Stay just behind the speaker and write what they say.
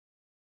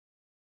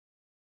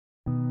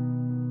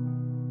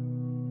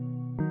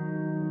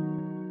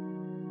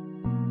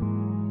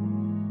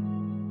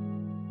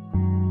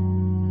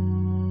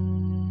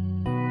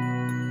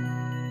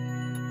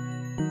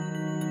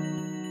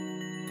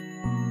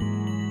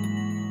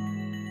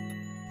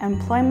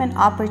Employment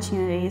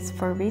opportunities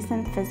for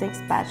recent physics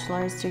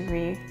bachelor's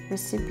degree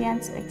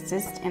recipients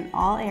exist in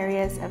all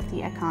areas of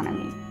the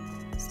economy.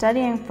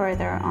 Studying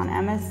further on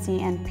MSc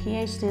and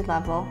PhD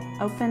level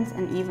opens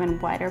an even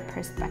wider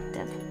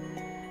perspective.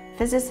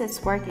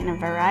 Physicists work in a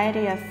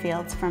variety of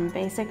fields, from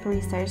basic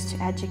research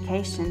to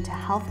education to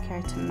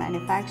healthcare to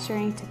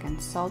manufacturing to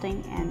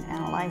consulting and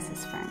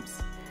analysis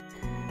firms.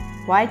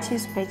 Why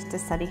choose Pécs to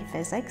study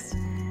physics?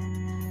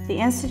 The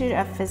Institute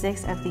of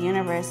Physics of the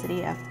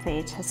University of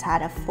Pécs has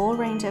had a full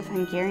range of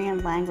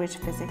Hungarian language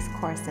physics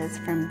courses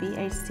from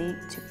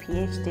BHC to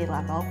PhD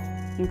level,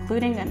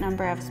 including a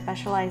number of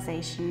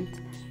specializations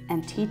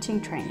and teaching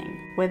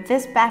training. With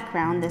this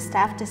background, the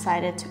staff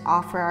decided to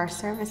offer our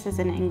services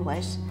in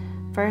English,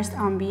 first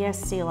on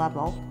BSc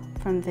level,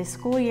 from the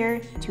school year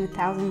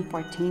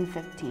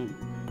 2014-15.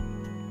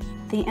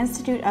 The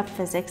Institute of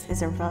Physics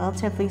is a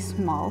relatively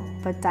small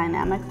but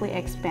dynamically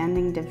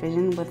expanding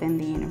division within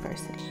the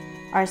university.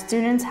 Our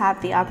students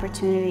have the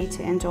opportunity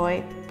to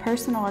enjoy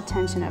personal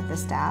attention of the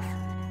staff,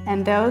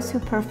 and those who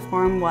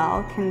perform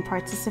well can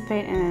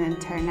participate in an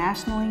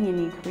internationally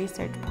unique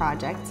research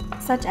projects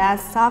such as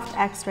soft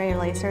X-ray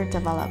laser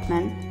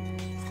development,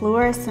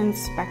 fluorescence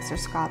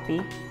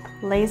spectroscopy,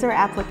 laser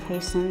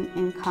application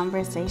in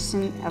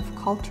conservation of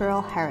cultural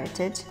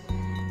heritage,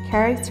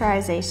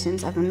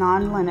 characterizations of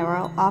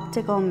non-linear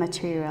optical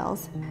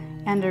materials,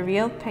 and the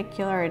real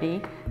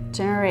peculiarity,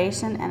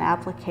 generation and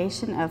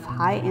application of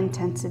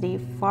high-intensity,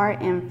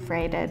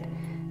 far-infrared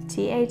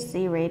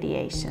THZ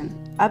radiation.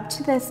 Up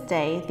to this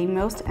day, the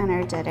most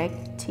energetic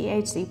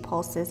THZ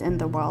pulses in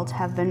the world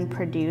have been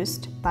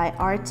produced by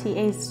our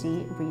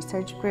THZ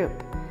research group.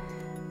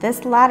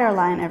 This latter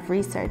line of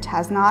research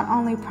has not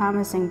only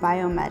promising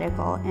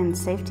biomedical and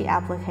safety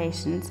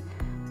applications,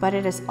 but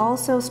it is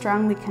also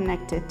strongly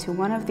connected to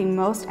one of the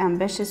most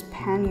ambitious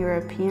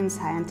pan-European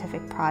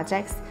scientific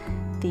projects,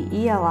 the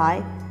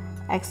ELI,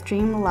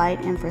 Extreme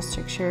Light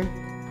Infrastructure.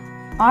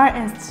 Our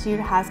institute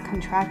has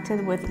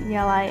contracted with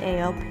ELI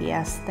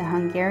ALPS, the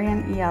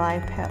Hungarian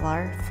ELI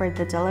pillar, for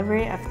the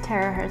delivery of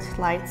terahertz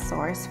light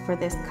source for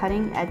this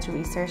cutting-edge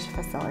research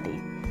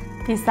facility.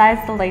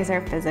 Besides the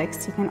laser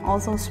physics, you can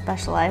also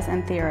specialize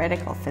in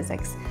theoretical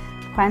physics,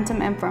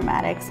 quantum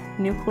informatics,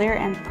 nuclear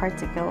and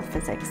particle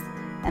physics,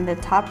 and the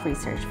top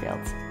research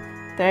fields.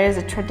 There is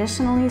a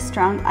traditionally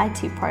strong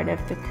IT part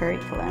of the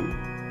curriculum.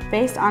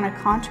 Based on a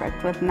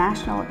contract with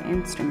National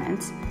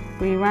Instruments,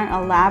 we run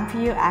a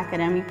LabVIEW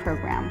Academy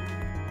program.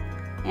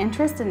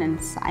 Interested in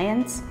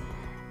science,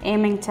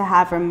 aiming to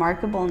have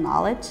remarkable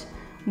knowledge,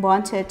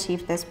 want to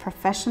achieve this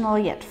professional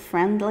yet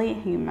friendly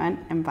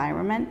human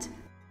environment?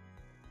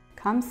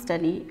 Come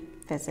study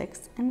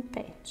physics in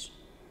Pécs.